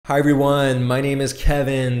Hi everyone, my name is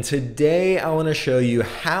Kevin. Today I want to show you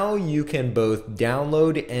how you can both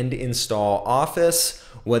download and install Office,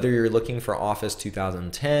 whether you're looking for Office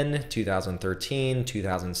 2010, 2013,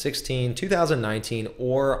 2016, 2019,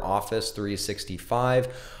 or Office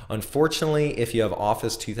 365. Unfortunately, if you have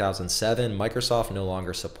Office 2007, Microsoft no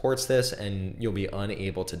longer supports this and you'll be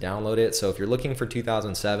unable to download it. So if you're looking for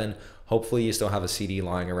 2007, hopefully you still have a CD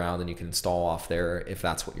lying around and you can install off there if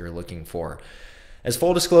that's what you're looking for. As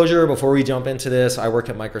full disclosure, before we jump into this, I work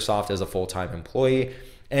at Microsoft as a full-time employee.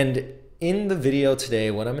 And in the video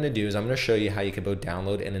today, what I'm going to do is I'm going to show you how you can both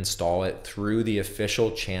download and install it through the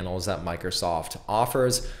official channels that Microsoft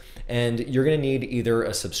offers. And you're going to need either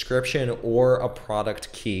a subscription or a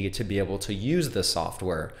product key to be able to use the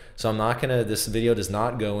software. So this video does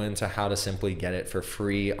not go into how to simply get it for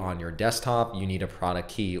free on your desktop. You need a product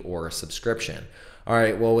key or a subscription. All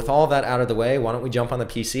right, well, with all that out of the way, why don't we jump on the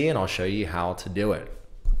PC and I'll show you how to do it.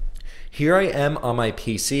 Here I am on my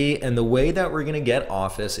PC, and the way that we're gonna get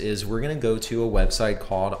Office is we're gonna go to a website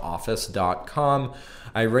called office.com.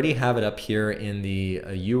 I already have it up here in the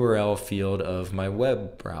URL field of my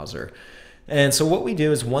web browser. And so what we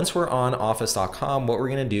do is once we're on office.com, what we're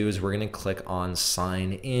gonna do is we're gonna click on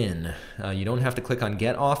sign in. You don't have to click on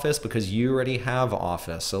get Office because you already have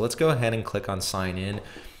Office. So let's go ahead and click on sign in.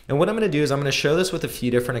 And what I'm going to do is I'm going to show this with a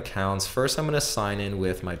few different accounts. First, I'm going to sign in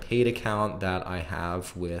with my paid account that I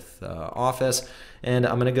have with Office. And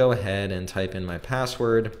I'm going to go ahead and type in my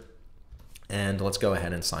password. And let's go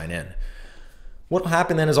ahead and sign in. What will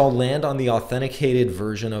happen then is I'll land on the authenticated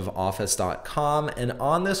version of office.com. And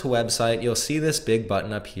on this website, you'll see this big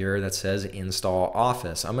button up here that says Install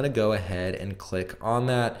Office. I'm going to go ahead and click on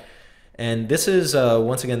that. And this is,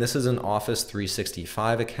 once again, this is an Office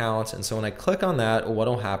 365 account. And so when I click on that, what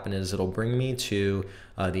will happen is it'll bring me to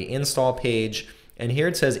the install page. And here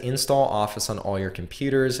it says install Office on all your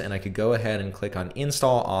computers. And I could go ahead and click on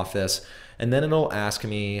install Office. And then it'll ask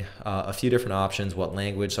me a few different options, what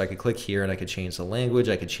language. So I could click here and I could change the language.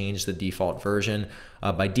 I could change the default version.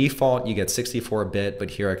 By default, you get 64-bit,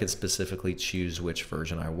 but here I could specifically choose which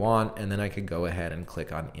version I want. And then I could go ahead and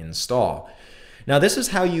click on install. Now this is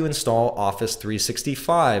how you install Office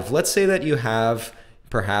 365. Let's say that you have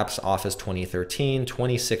perhaps Office 2013,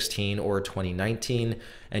 2016, or 2019,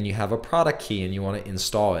 and you have a product key and you want to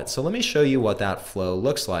install it. So let me show you what that flow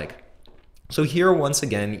looks like. So here, once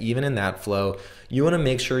again, even in that flow, you want to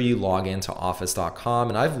make sure you log into office.com,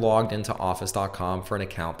 and I've logged into office.com for an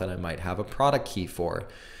account that I might have a product key for.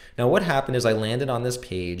 Now what happened is I landed on this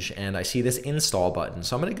page and I see this install button.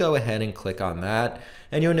 So I'm going to go ahead and click on that.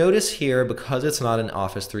 And you'll notice here, because it's not an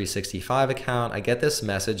Office 365 account, I get this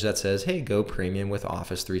message that says, hey, go premium with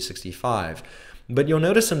Office 365. But you'll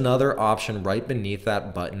notice another option right beneath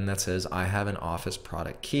that button that says I have an Office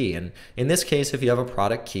product key. And in this case, if you have a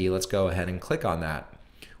product key, let's go ahead and click on that.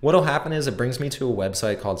 What will happen is it brings me to a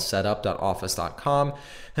website called setup.office.com,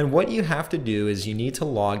 and what you have to do is you need to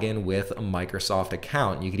log in with a Microsoft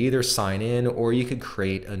account. You could either sign in or you could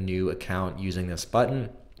create a new account using this button.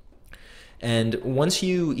 And once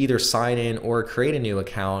you either sign in or create a new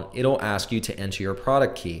account, it'll ask you to enter your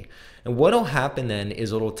product key. And what will happen then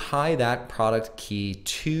is it'll tie that product key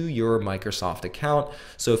to your Microsoft account.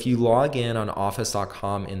 So if you log in on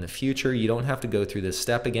office.com in the future, you don't have to go through this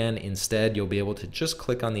step again. Instead, you'll be able to just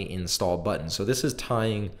click on the install button. So this is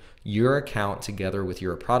tying your account together with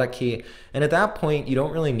your product key. And at that point, you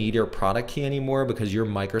don't really need your product key anymore because your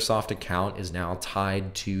Microsoft account is now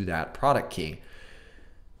tied to that product key.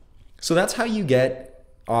 So that's how you get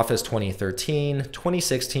Office 2013,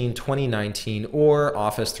 2016, 2019, or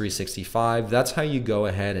Office 365. That's how you go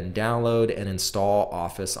ahead and download and install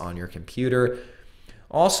Office on your computer.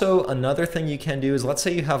 Also, another thing you can do is, let's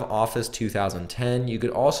say you have Office 2010, you could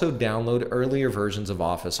also download earlier versions of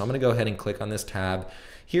Office. So I'm going to go ahead and click on this tab.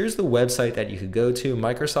 Here's the website that you could go to,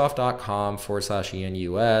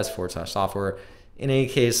 microsoft.com/enus/software. In any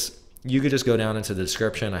case, you could just go down into the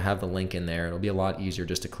description. I have the link in there. It'll be a lot easier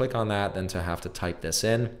just to click on that than to have to type this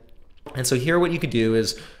in. And so here what you could do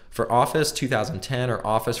is for Office 2010 or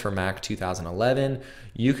Office for Mac 2011,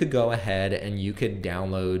 you could go ahead and you could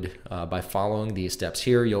download by following these steps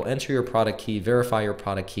here. You'll enter your product key, verify your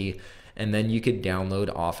product key, and then you could download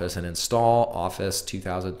Office and install Office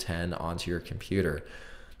 2010 onto your computer.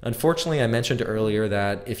 Unfortunately, I mentioned earlier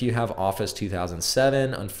that if you have Office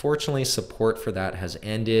 2007, unfortunately support for that has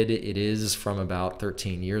ended. It is from about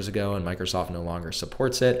 13 years ago and Microsoft no longer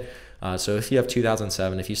supports it. So if you have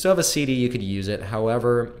 2007, if you still have a CD, you could use it.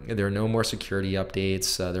 However, there are no more security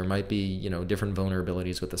updates. There might be, different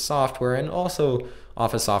vulnerabilities with the software, and also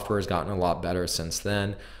Office software has gotten a lot better since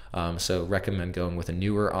then. So recommend going with a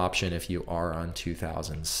newer option if you are on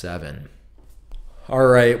 2007. All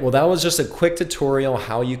right, well, that was just a quick tutorial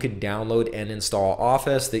how you could download and install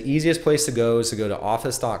Office. The easiest place to go is to go to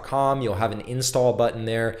office.com. You'll have an install button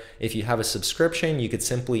there. If you have a subscription, you could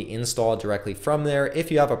simply install directly from there.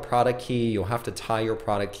 If you have a product key, you'll have to tie your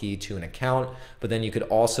product key to an account, but then you could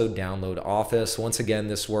also download Office. Once again,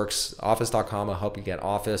 this works. Office.com will help you get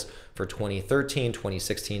Office for 2013,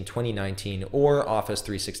 2016, 2019, or Office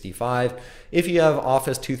 365. If you have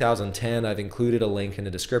Office 2010, I've included a link in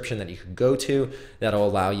the description that you could go to that'll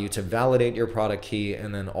allow you to validate your product key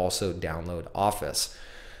and then also download Office.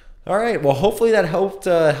 All right, well, hopefully that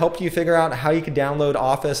helped you figure out how you could download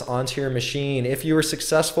Office onto your machine. If you were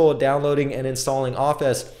successful at downloading and installing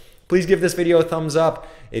Office, please give this video a thumbs up.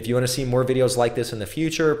 If you want to see more videos like this in the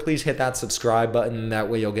future, please hit that subscribe button. That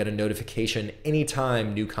way you'll get a notification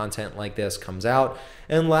anytime new content like this comes out.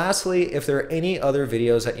 And lastly, if there are any other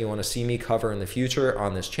videos that you want to see me cover in the future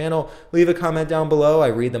on this channel, leave a comment down below. I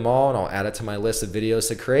read them all and I'll add it to my list of videos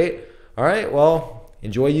to create. All right, well,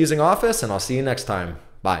 enjoy using Office and I'll see you next time.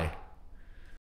 Bye.